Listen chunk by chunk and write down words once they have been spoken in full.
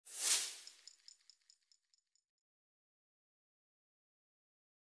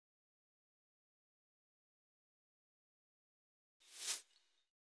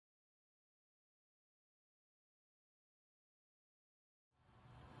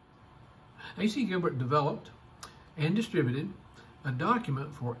AC Gilbert developed and distributed a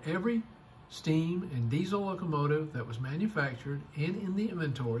document for every steam and diesel locomotive that was manufactured and in the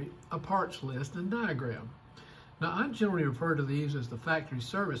inventory, a parts list and diagram. Now, I generally refer to these as the factory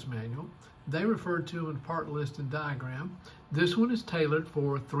service manual. They refer to them in part list and diagram. This one is tailored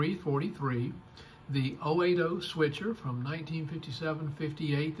for 343, the 080 switcher from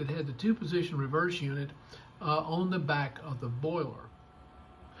 1957-58 that had the two-position reverse unit on the back of the boiler.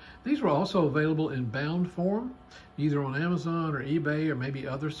 These were also available in bound form, either on Amazon or eBay or maybe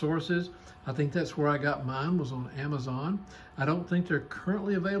other sources. I think that's where I got mine, was on Amazon. I don't think they're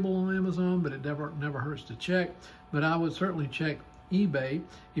currently available on Amazon, but it never hurts to check. But I would certainly check eBay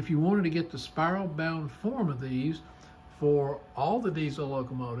if you wanted to get the spiral bound form of these for all the diesel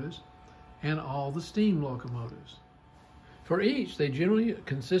locomotives and all the steam locomotives. For each, they generally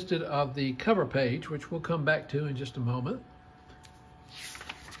consisted of the cover page, which we'll come back to in just a moment.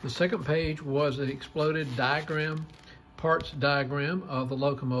 The second page was an exploded diagram, parts diagram of the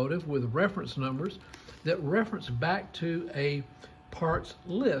locomotive with reference numbers that reference back to a parts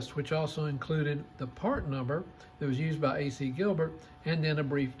list, which also included the part number that was used by AC Gilbert and then a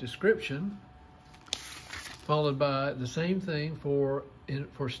brief description, followed by the same thing for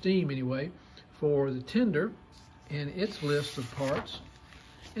steam anyway, for the tender and its list of parts,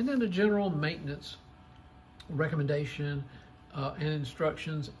 and then a general maintenance recommendation and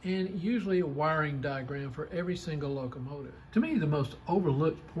instructions, and usually a wiring diagram for every single locomotive. To me, the most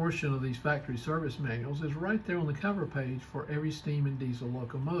overlooked portion of these factory service manuals is right there on the cover page for every steam and diesel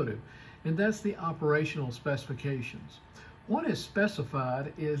locomotive, and that's the operational specifications. What is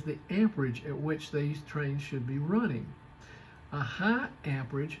specified is the amperage at which these trains should be running. A high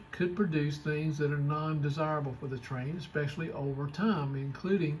amperage could produce things that are non-desirable for the train, especially over time,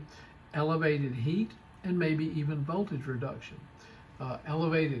 including elevated heat and maybe even voltage reduction.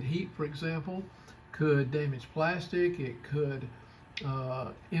 Elevated heat, for example, could damage plastic. It could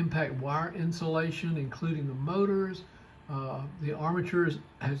impact wire insulation, including the motors. The armature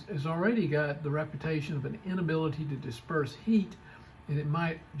has already got the reputation of an inability to disperse heat, and it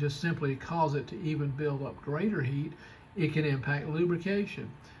might just simply cause it to even build up greater heat. It can impact lubrication,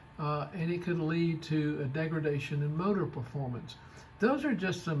 and it could lead to a degradation in motor performance. Those are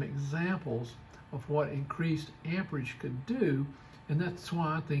just some examples of what increased amperage could do, and that's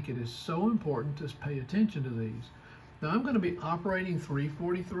why I think it is so important to pay attention to these. Now, I'm going to be operating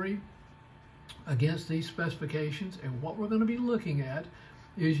 343 against these specifications, and what we're going to be looking at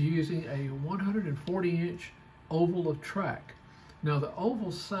is using a 140-inch oval of track. Now, the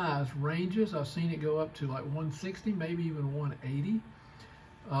oval size ranges. I've seen it go up to like 160, maybe even 180.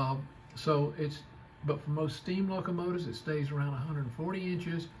 But for most steam locomotives, it stays around 140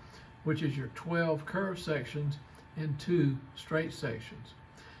 inches, which is your 12 curved sections and 2 straight sections.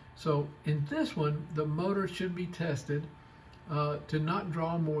 So in this one, the motor should be tested to not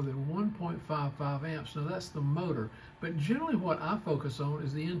draw more than 1.55 amps. Now that's the motor, but generally what I focus on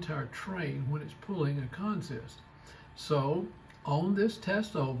is the entire train when it's pulling a consist. So on this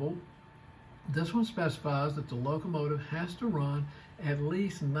test oval, this one specifies that the locomotive has to run at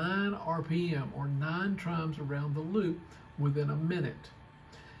least 9 RPM or 9 times around the loop within a minute.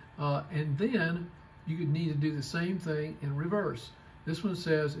 And then you could need to do the same thing in reverse. This one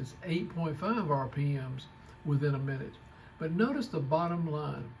says it's 8.5 RPMs within a minute. But notice the bottom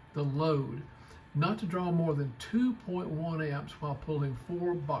line, the load, not to draw more than 2.1 amps while pulling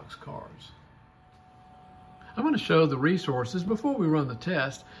 4 boxcars. I'm going to show the resources before we run the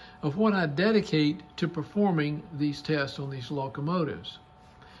test of what I dedicate to performing these tests on these locomotives.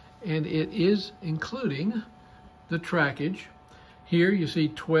 And it is including the trackage. Here you see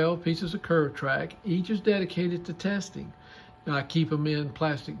 12 pieces of curved track. Each is dedicated to testing. Now, I keep them in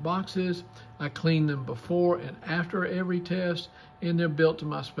plastic boxes. I clean them before and after every test, and they're built to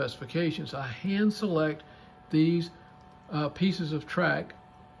my specifications. I hand select these pieces of track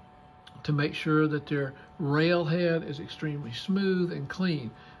to make sure that their rail head is extremely smooth and clean.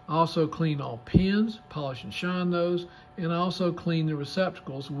 I also clean all pins, polish and shine those, and I also clean the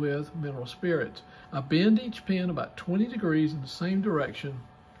receptacles with mineral spirits. I bend each pin about 20 degrees in the same direction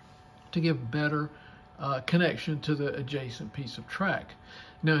to give better connection to the adjacent piece of track.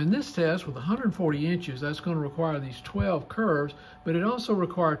 Now in this test with 140 inches, that's going to require these 12 curves, but it also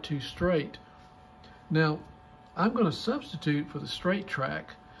requires 2 straight. Now I'm going to substitute for the straight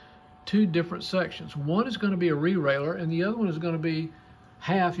track 2 different sections. One is going to be a re-railer, and the other one is going to be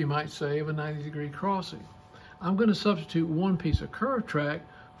half, you might say, of a 90-degree crossing. I'm going to substitute one piece of curved track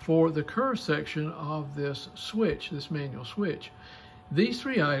for the curved section of this switch, this manual switch. These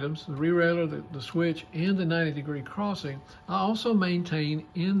three items, the rerailer, the switch, and the 90-degree crossing, I also maintain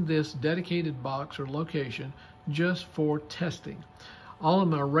in this dedicated box or location just for testing. All of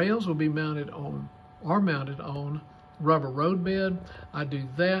my rails will be mounted on rubber road bed. I do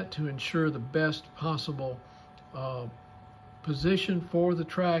that to ensure the best possible position for the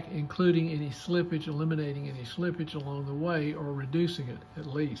track, including any slippage, eliminating any slippage along the way, or reducing it at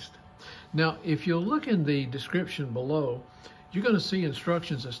least. Now, if you'll look in the description below, you're going to see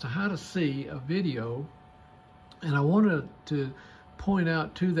instructions as to how to see a video, and I wanted to point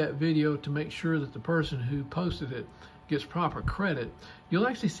out to that video to make sure that the person who posted it gets proper credit. You'll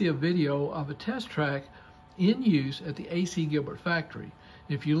actually see a video of a test track in use at the AC Gilbert factory.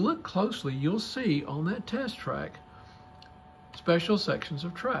 If you look closely, you'll see on that test track special sections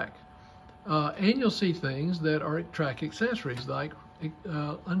of track. And you'll see things that are track accessories like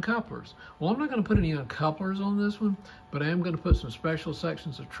uncouplers. Well, I'm not going to put any uncouplers on this one, but I am going to put some special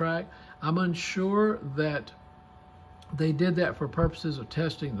sections of track. I'm unsure that they did that for purposes of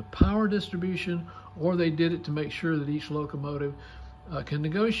testing the power distribution, or they did it to make sure that each locomotive can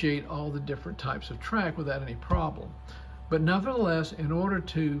negotiate all the different types of track without any problem. But nevertheless, in order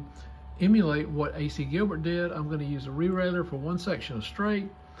to emulate what AC Gilbert did, I'm going to use a rerailer for one section of straight,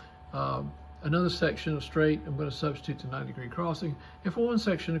 another section of straight, I'm going to substitute the 90-degree crossing, and for one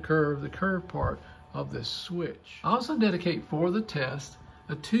section of curve, the curve part of this switch. I also dedicate for the test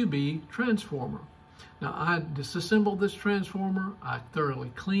a 2B transformer. Now, I disassembled this transformer, I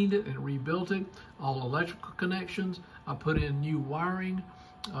thoroughly cleaned it and rebuilt it, all electrical connections, I put in new wiring,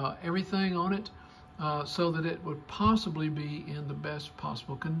 everything on it, so that it would possibly be in the best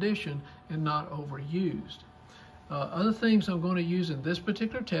possible condition and not overused. Other things I'm going to use in this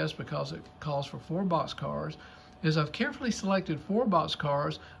particular test, because it calls for 4 boxcars, is I've carefully selected 4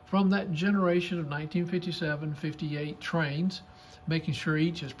 boxcars from that generation of 1957-58 trains, making sure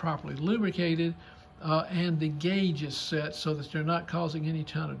each is properly lubricated and the gauge is set so that they're not causing any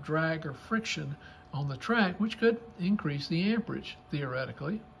kind of drag or friction on the track, which could increase the amperage,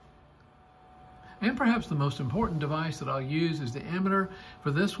 theoretically. And perhaps the most important device that I'll use is the ammeter. For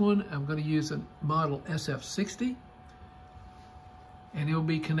this one, I'm going to use a model SF60, and it will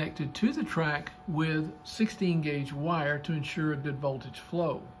be connected to the track with 16-gauge wire to ensure a good voltage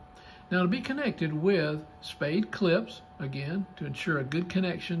flow. Now, it'll be connected with spade clips, again, to ensure a good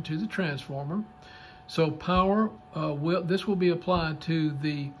connection to the transformer. So power, this will be applied to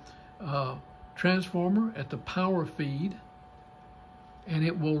the transformer at the power feed, and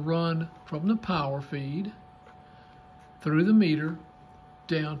it will run from the power feed through the meter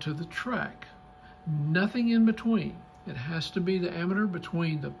down to the track. Nothing in between. It has to be the ammeter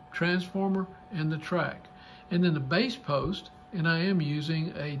between the transformer and the track. And then the base post, and I am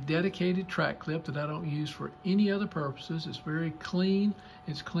using a dedicated track clip that I don't use for any other purposes. It's very clean.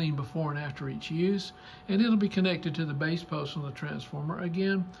 It's clean before and after each use. And it'll be connected to the base post on the transformer,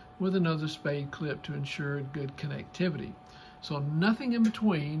 again, with another spade clip to ensure good connectivity. So nothing in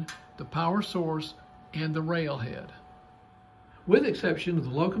between the power source and the rail head. With the exception of the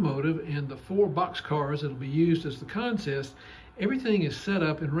locomotive and the 4 boxcars that will be used as the consist, everything is set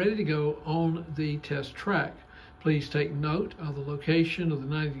up and ready to go on the test track. Please take note of the location of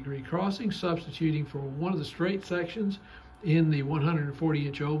the 90-degree crossing, substituting for one of the straight sections in the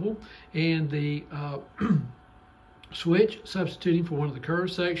 140-inch oval, and the switch substituting for one of the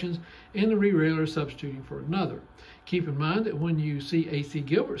curved sections, and the rerailer substituting for another. Keep in mind that when you see AC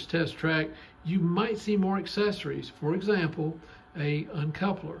Gilbert's test track, you might see more accessories. For example, a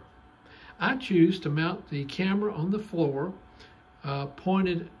uncoupler. I choose to mount the camera on the floor,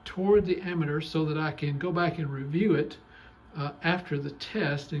 pointed toward the ammeter, so that I can go back and review it after the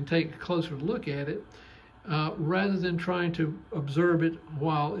test and take a closer look at it, rather than trying to observe it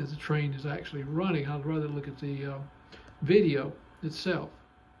while the train is actually running. I'd rather look at the video itself.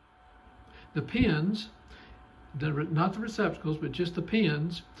 The pins, not the receptacles, but just the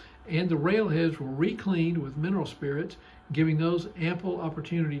pins, and the rail heads were re-cleaned with mineral spirits, giving those ample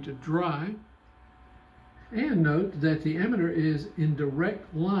opportunity to dry. And note that the ammeter is in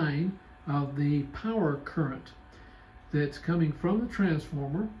direct line of the power current that's coming from the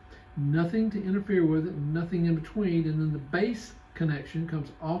transformer, nothing to interfere with it, nothing in between, and then the base connection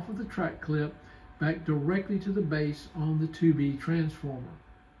comes off of the track clip back directly to the base on the 2B transformer.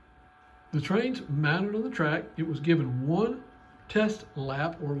 The train's mounted on the track. It was given one test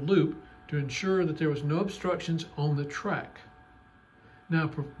lap or loop to ensure that there was no obstructions on the track. Now,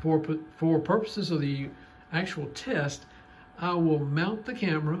 for purposes of the actual test, I will mount the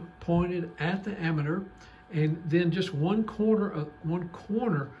camera pointed at the ammeter, and then just one corner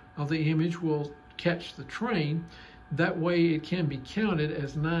of the image will catch the train. That way it can be counted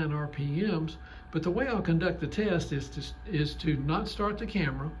as 9 RPMs. But the way I'll conduct the test is to not start the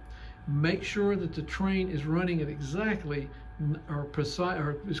camera, make sure that the train is running at exactly or precise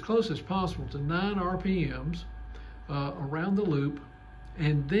or as close as possible to 9 RPMs around the loop,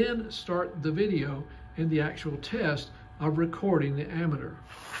 and then start the video and the actual test of recording the ammeter.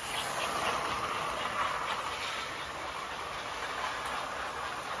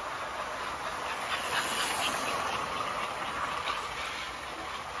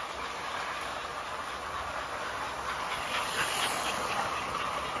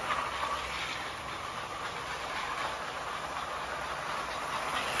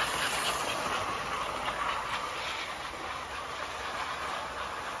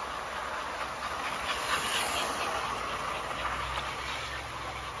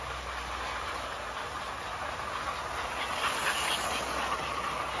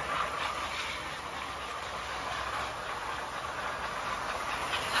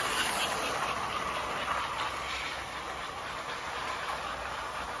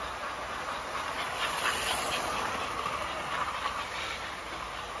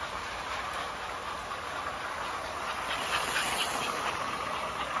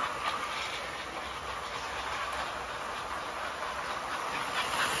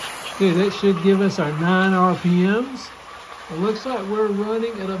 Okay, that should give us our 9 RPMs. It looks like we're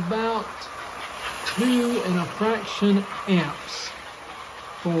running at about 2.5 amps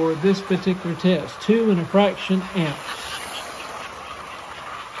for this particular test. 2.5 amps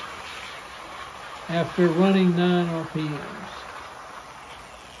after running 9 RPMs.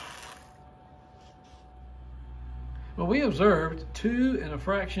 Well, we observed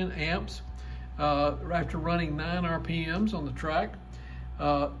 2.5 amps after running 9 RPMs on the track.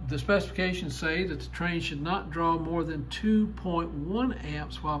 The specifications say that the train should not draw more than 2.1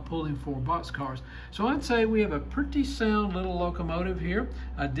 amps while pulling 4 boxcars. So I'd say we have a pretty sound little locomotive here.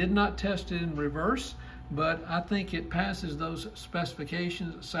 I did not test it in reverse, but I think it passes those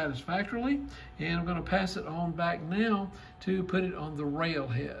specifications satisfactorily. And I'm going to pass it on back now to put it on the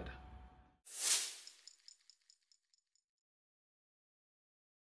railhead.